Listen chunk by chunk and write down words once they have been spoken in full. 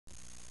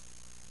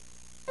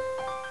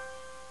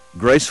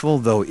Graceful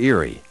though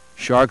eerie,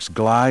 sharks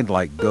glide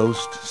like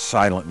ghosts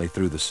silently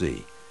through the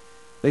sea.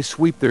 They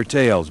sweep their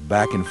tails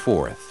back and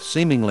forth,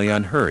 seemingly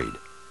unhurried,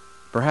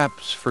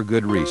 perhaps for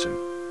good reason.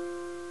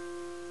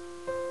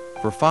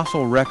 For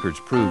fossil records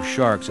prove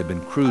sharks have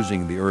been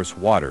cruising the Earth's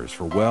waters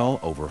for well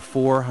over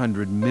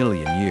 400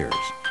 million years.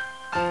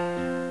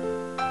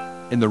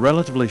 In the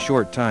relatively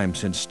short time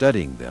since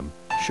studying them,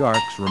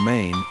 sharks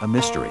remain a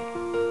mystery.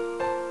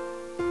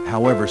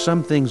 However,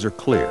 some things are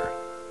clear.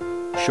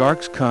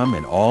 Sharks come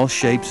in all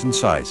shapes and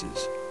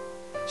sizes.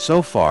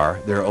 So far,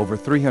 there are over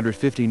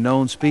 350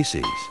 known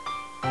species.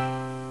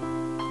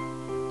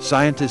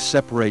 Scientists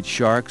separate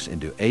sharks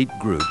into 8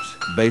 groups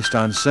based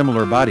on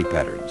similar body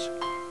patterns.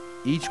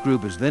 Each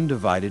group is then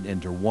divided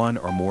into 1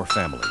 or more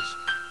families.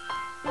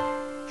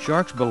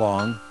 Sharks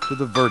belong to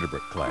the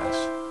vertebrate class,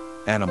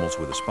 animals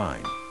with a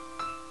spine.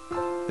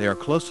 They are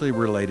closely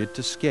related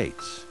to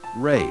skates,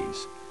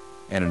 rays,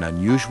 and an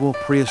unusual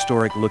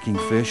prehistoric-looking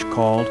fish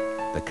called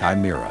the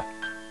chimera.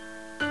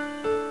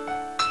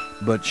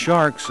 But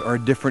sharks are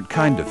a different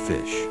kind of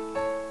fish.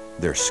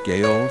 Their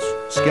scales,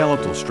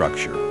 skeletal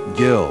structure,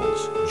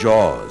 gills,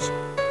 jaws,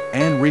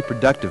 and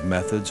reproductive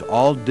methods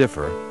all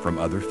differ from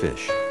other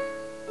fish.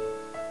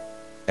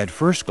 At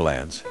first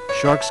glance,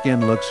 shark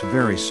skin looks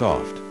very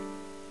soft.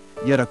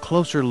 Yet a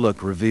closer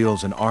look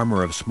reveals an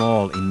armor of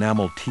small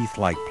enamel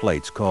teeth-like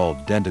plates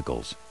called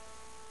denticles.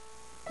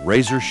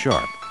 Razor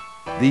sharp,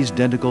 these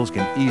denticles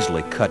can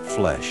easily cut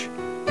flesh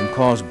and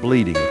cause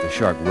bleeding if the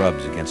shark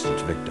rubs against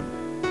its victim.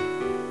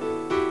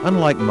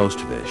 Unlike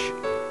most fish,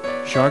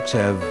 sharks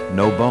have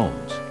no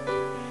bones.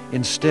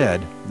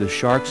 Instead, the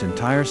shark's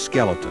entire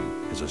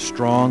skeleton is a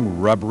strong,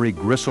 rubbery,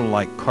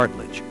 gristle-like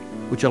cartilage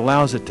which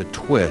allows it to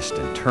twist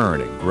and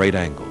turn at great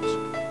angles.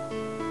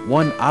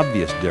 One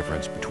obvious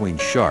difference between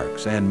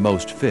sharks and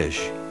most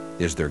fish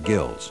is their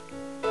gills.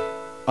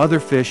 Other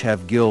fish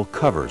have gill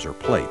covers or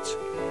plates,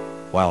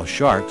 while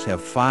sharks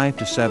have 5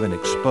 to 7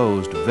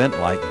 exposed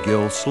vent-like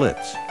gill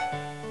slits.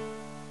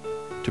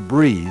 To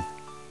breathe,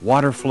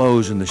 water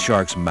flows in the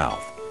shark's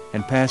mouth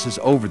and passes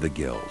over the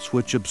gills,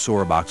 which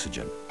absorb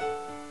oxygen.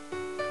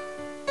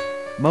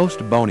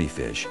 Most bony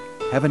fish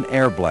have an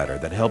air bladder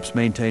that helps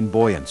maintain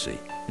buoyancy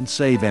and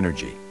save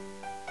energy.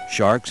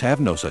 Sharks have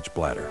no such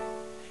bladder.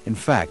 In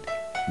fact,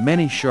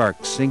 many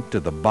sharks sink to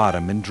the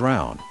bottom and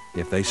drown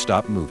if they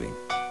stop moving.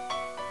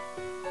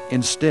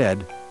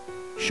 Instead,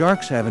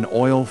 sharks have an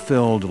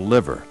oil-filled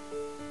liver.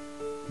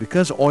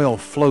 Because oil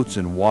floats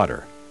in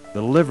water,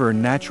 the liver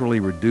naturally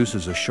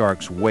reduces a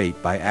shark's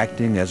weight by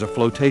acting as a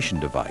flotation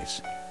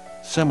device,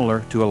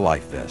 similar to a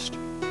life vest.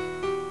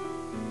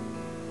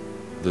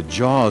 The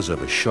jaws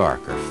of a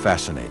shark are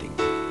fascinating.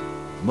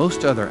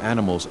 Most other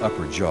animals'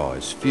 upper jaw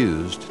is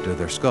fused to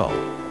their skull,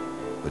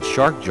 but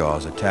shark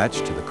jaws attach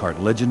to the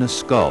cartilaginous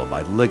skull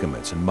by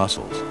ligaments and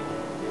muscles.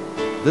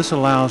 This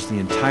allows the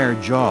entire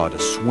jaw to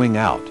swing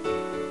out,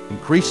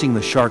 increasing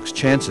the shark's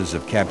chances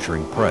of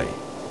capturing prey.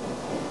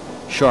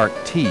 Shark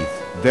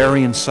teeth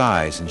vary in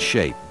size and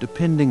shape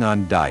depending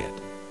on diet.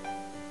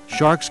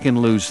 Sharks can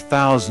lose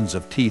thousands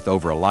of teeth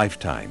over a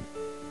lifetime.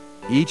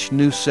 Each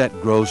new set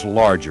grows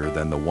larger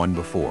than the one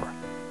before.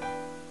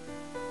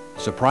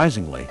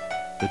 Surprisingly,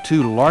 the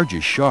 2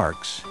 largest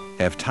sharks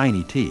have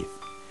tiny teeth.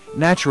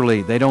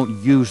 Naturally, they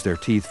don't use their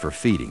teeth for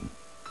feeding.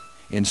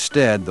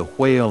 Instead, the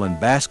whale and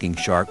basking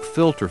shark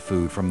filter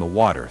food from the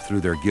water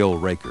through their gill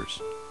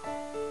rakers.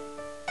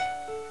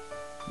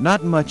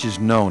 Not much is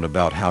known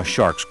about how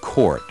sharks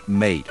court,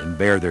 mate, and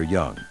bear their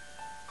young.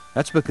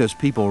 That's because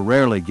people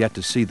rarely get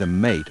to see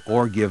them mate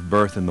or give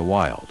birth in the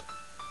wild.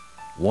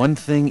 One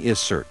thing is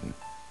certain.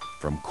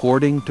 From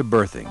courting to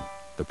birthing,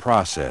 the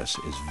process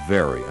is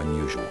very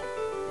unusual.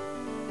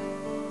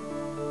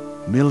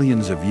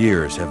 Millions of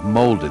years have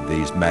molded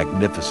these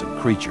magnificent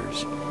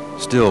creatures,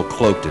 still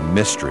cloaked in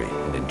mystery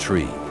and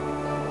intrigue.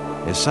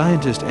 As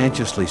scientists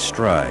anxiously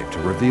strive to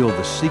reveal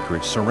the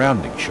secrets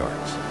surrounding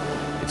sharks,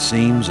 it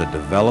seems a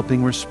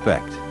developing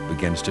respect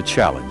begins to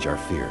challenge our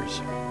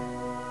fears.